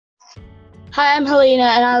Hi, I'm Helena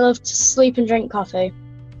and I love to sleep and drink coffee.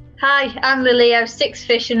 Hi, I'm Lily. I have 6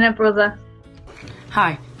 fish and a brother.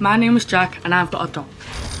 Hi, my name is Jack and I've got a dog.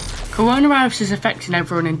 Coronavirus is affecting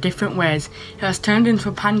everyone in different ways. It has turned into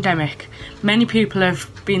a pandemic. Many people have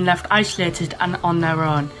been left isolated and on their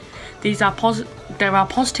own. There are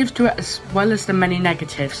positives to it as well as the many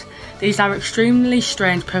negatives. These are extremely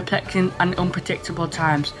strange, perplexing and unpredictable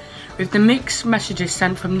times. With the mixed messages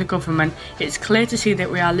sent from the government, it's clear to see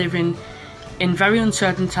that we are living in very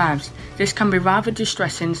uncertain times. This can be rather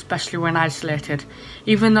distressing, especially when isolated.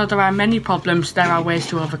 Even though there are many problems, there are ways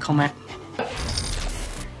to overcome it.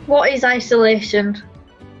 What is isolation?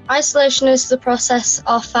 Isolation is the process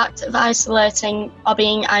or fact of isolating or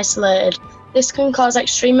being isolated. This can cause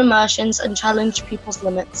extreme emotions and challenge people's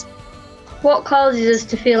limits. What causes us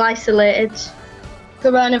to feel isolated?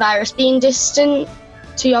 Coronavirus, being distant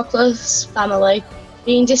to your close family,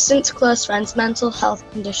 being distant to close friends, mental health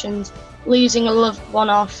conditions, losing a loved one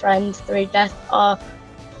or friend through death or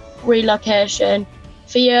relocation,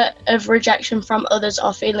 fear of rejection from others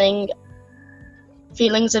or feelings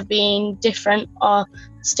of being different or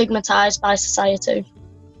stigmatized by society.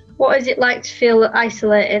 What is it like to feel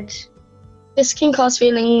isolated? This can cause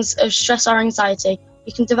feelings of stress or anxiety.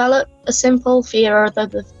 You can develop a simple fear of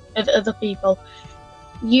other people.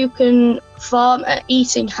 You can form an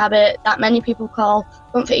eating habit that many people call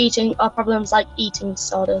comfort eating or problems like eating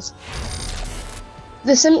disorders.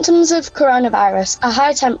 The symptoms of coronavirus are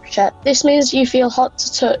high temperature. This means you feel hot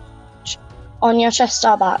to touch on your chest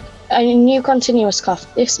or back. A new continuous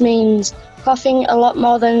cough. This means coughing a lot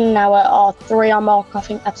more than an hour or 3 or more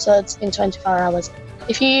coughing episodes in 24 hours.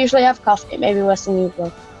 If you usually have cough, it may be worse than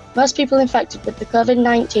usual. Most people infected with the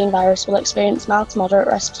COVID-19 virus will experience mild to moderate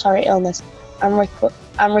respiratory illness and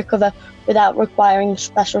recover without requiring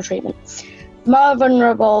special treatment. More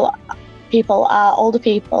vulnerable people are older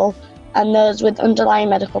people and those with underlying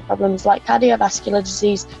medical problems like cardiovascular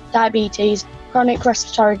disease, diabetes, chronic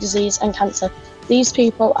respiratory disease and cancer. These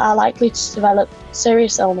people are likely to develop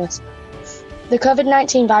serious illness. The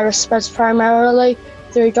COVID-19 virus spreads primarily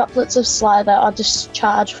through droplets of saliva or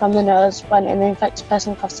discharge from the nose when an infected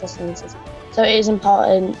person coughs or sneezes. So it is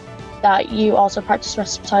important that you also practice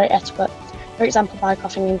respiratory etiquette, for example by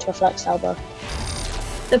coughing into a flexed elbow.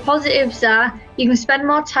 The positives are you can spend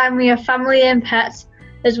more time with your family and pets,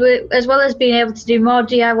 as well as being able to do more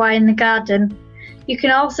DIY in the garden. You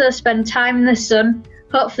can also spend time in the sun,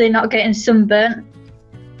 hopefully not getting sunburnt.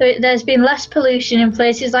 There's been less pollution in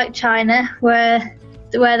places like China, where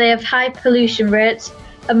they have high pollution rates,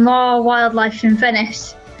 and more wildlife in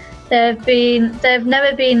Venice. There have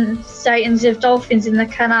never been sightings of dolphins in the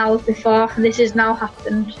canal before, and this has now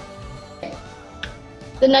happened.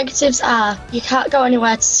 The negatives are you can't go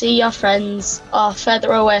anywhere to see your friends or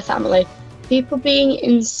further away family. People being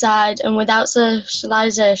inside and without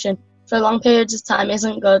socialisation for long periods of time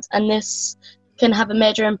isn't good, and this can have a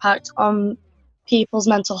major impact on people's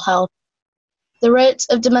mental health. The rates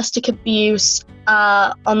of domestic abuse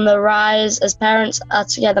are on the rise as parents are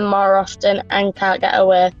together more often and can't get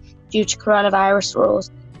away due to coronavirus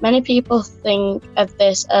rules. Many people think of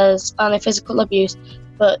this as only physical abuse,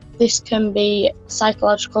 but this can be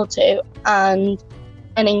psychological too and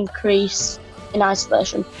an increase in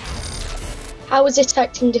isolation. How is it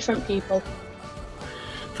affecting different people?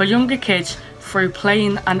 For younger kids, through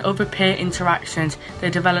playing and other peer interactions, they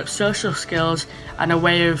develop social skills and a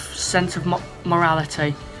way of sense of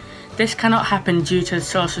morality. This cannot happen due to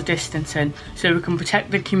social distancing, so we can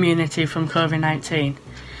protect the community from COVID-19.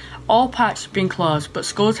 All parks have been closed, but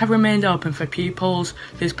schools have remained open for pupils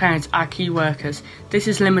whose parents are key workers. This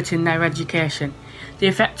is limiting their education. The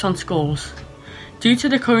effect on schools. Due to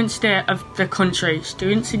the current state of the country,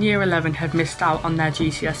 students in Year 11 have missed out on their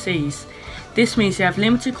GCSEs. This means they have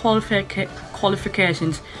limited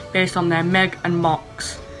qualifications based on their MEG and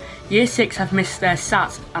mocks. Year 6 have missed their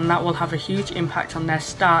SATs, and that will have a huge impact on their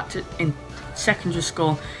start in secondary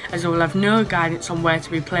school, as they will have no guidance on where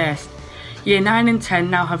to be placed. Year 9 and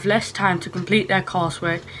 10 now have less time to complete their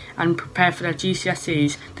coursework and prepare for their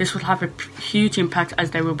GCSEs. This will have a huge impact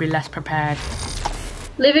as they will be less prepared.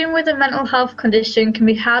 Living with a mental health condition can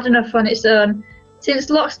be hard enough on its own. Since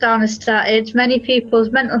lockdown has started, many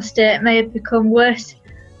people's mental state may have become worse,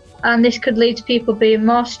 and this could lead to people being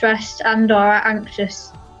more stressed and/or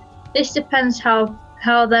anxious. This depends how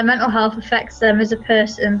their mental health affects them as a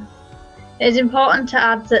person. It is important to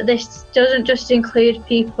add that this doesn't just include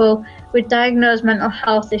people with diagnosed mental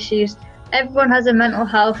health issues. Everyone has a mental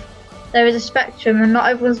health. There is a spectrum, and not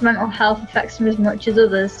everyone's mental health affects them as much as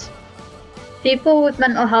others. People with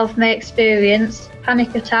mental health may experience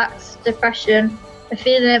panic attacks, depression, a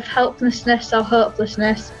feeling of helplessness or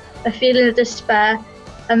hopelessness, a feeling of despair,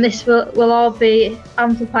 and this will all be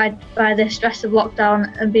amplified by the stress of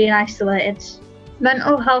lockdown and being isolated.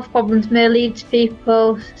 Mental health problems may lead to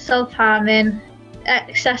people self-harming,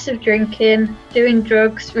 excessive drinking, doing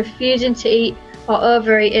drugs, refusing to eat or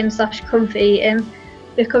overeating/comfort eating,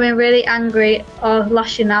 becoming really angry or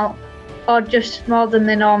lashing out, or just more than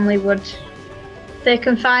they normally would. They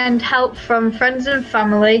can find help from friends and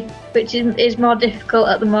family, which is more difficult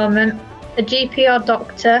at the moment, a GP or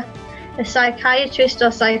doctor, a psychiatrist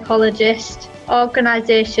or psychologist,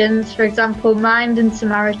 organisations, for example Mind and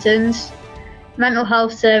Samaritans, mental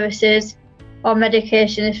health services, or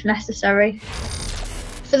medication if necessary.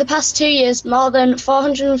 For the past 2 years, more than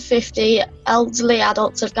 450 elderly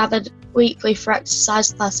adults have gathered weekly for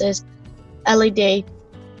exercise classes, LED,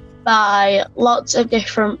 by lots of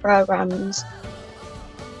different programmes.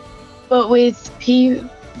 But with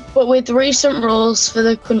recent rules for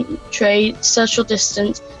the country, social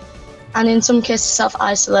distance, and in some cases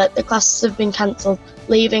self-isolate, the classes have been cancelled,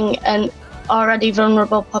 leaving an already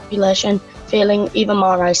vulnerable population feeling even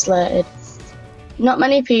more isolated. Not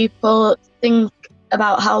many people think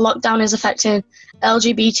about how lockdown is affecting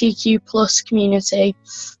LGBTQ+ community,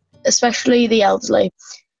 especially the elderly.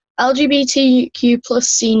 LGBTQ+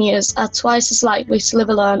 seniors are twice as likely to live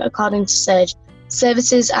alone, according to SAGE,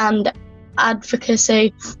 Services and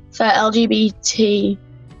Advocacy for LGBT+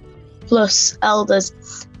 elders.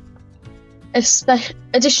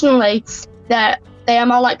 Additionally, they are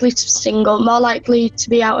more likely to be single, more likely to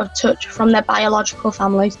be out of touch from their biological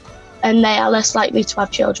families, and they are less likely to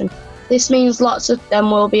have children. This means lots of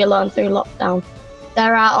them will be alone through lockdown.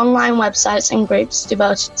 There are online websites and groups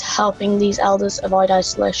devoted to helping these elders avoid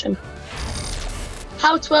isolation.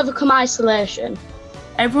 How to overcome isolation?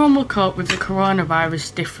 Everyone will cope with the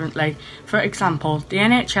coronavirus differently. For example, the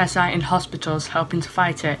NHS are in hospitals helping to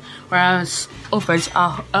fight it, whereas others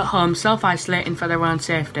are at home self-isolating for their own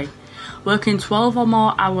safety. Working 12 or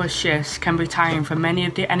more hour shifts can be tiring for many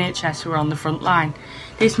of the NHS who are on the front line.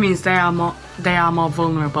 This means they are more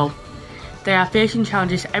vulnerable. They are facing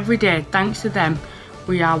challenges every day. Thanks to them,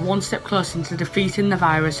 we are one step closer to defeating the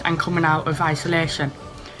virus and coming out of isolation.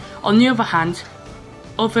 On the other hand,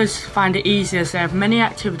 others find it easier as they have many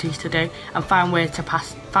activities to do and find ways to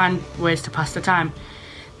pass the time.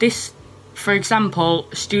 This, for example,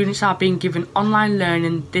 students are being given online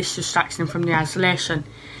learning. This distracts them from the isolation.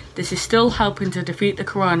 This is still helping to defeat the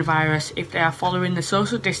coronavirus. If they are following the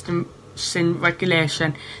social distancing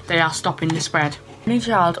regulation, they are stopping the spread. Any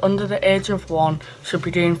child under the age of 1 should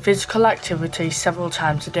be doing physical activity several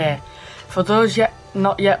times a day. For those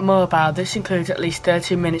not yet mobile, this includes at least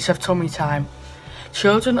 30 minutes of tummy time.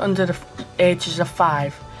 Children under the ages of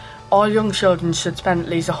 5. All young children should spend at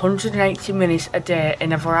least 180 minutes a day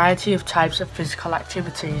in a variety of types of physical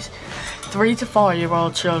activities. 3 to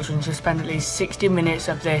 4-year-old children should spend at least 60 minutes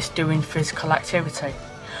of this doing physical activity.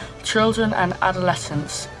 Children and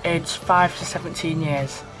adolescents aged 5 to 17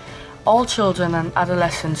 years. All children and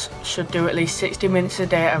adolescents should do at least 60 minutes a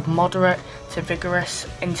day of moderate to vigorous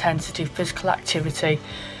intensity physical activity.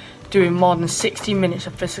 Doing more than 60 minutes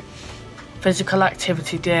of physical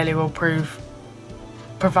activity daily will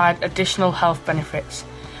provide additional health benefits.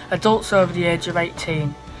 Adults over the age of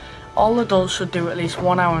 18. All adults should do at least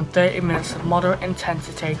 1 hour and 30 minutes of moderate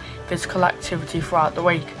intensity physical activity throughout the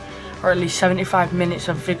week, or at least 75 minutes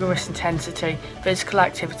of vigorous intensity physical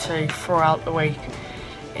activity throughout the week.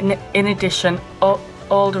 In addition,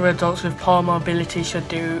 older adults with poor mobility should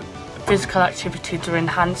do physical activity to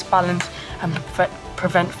enhance balance and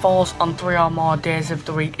prevent falls on 3 or more days of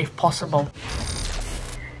the week if possible.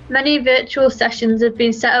 Many virtual sessions have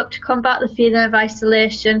been set up to combat the feeling of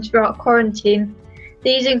isolation throughout quarantine.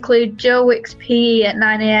 These include Joe Wick's PE at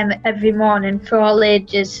 9 AM every morning for all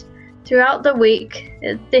ages. Throughout the week,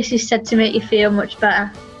 this is said to make you feel much better.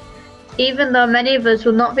 Even though many of us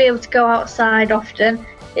will not be able to go outside often,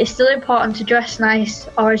 it's still important to dress nice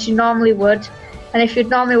or as you normally would, and if you'd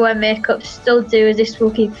normally wear makeup, still do, as this will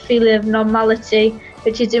keep a feeling of normality,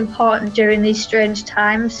 which is important during these strange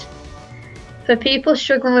times. For people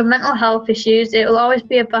struggling with mental health issues, it will always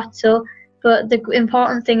be a battle, but the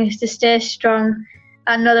important thing is to stay strong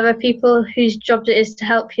and know there are people whose job it is to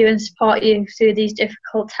help you and support you through these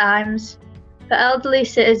difficult times. For elderly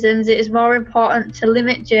citizens, it is more important to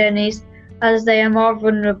limit journeys as they are more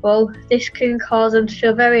vulnerable. This can cause them to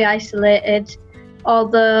feel very isolated,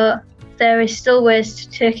 although there is still ways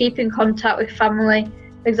to keep in contact with family,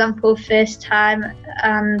 for example FaceTime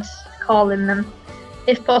and calling them.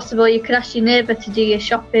 If possible, you could ask your neighbour to do your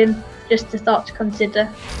shopping, just a thought to consider.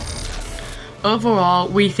 Overall,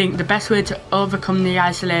 we think the best way to overcome the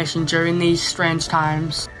isolation during these strange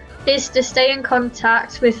times is to stay in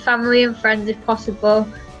contact with family and friends if possible.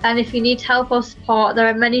 And if you need help or support, there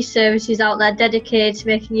are many services out there dedicated to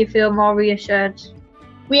making you feel more reassured.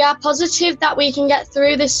 We are positive that we can get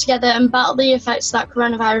through this together and battle the effects that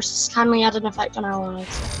coronavirus has kindly had an effect on our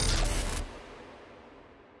lives.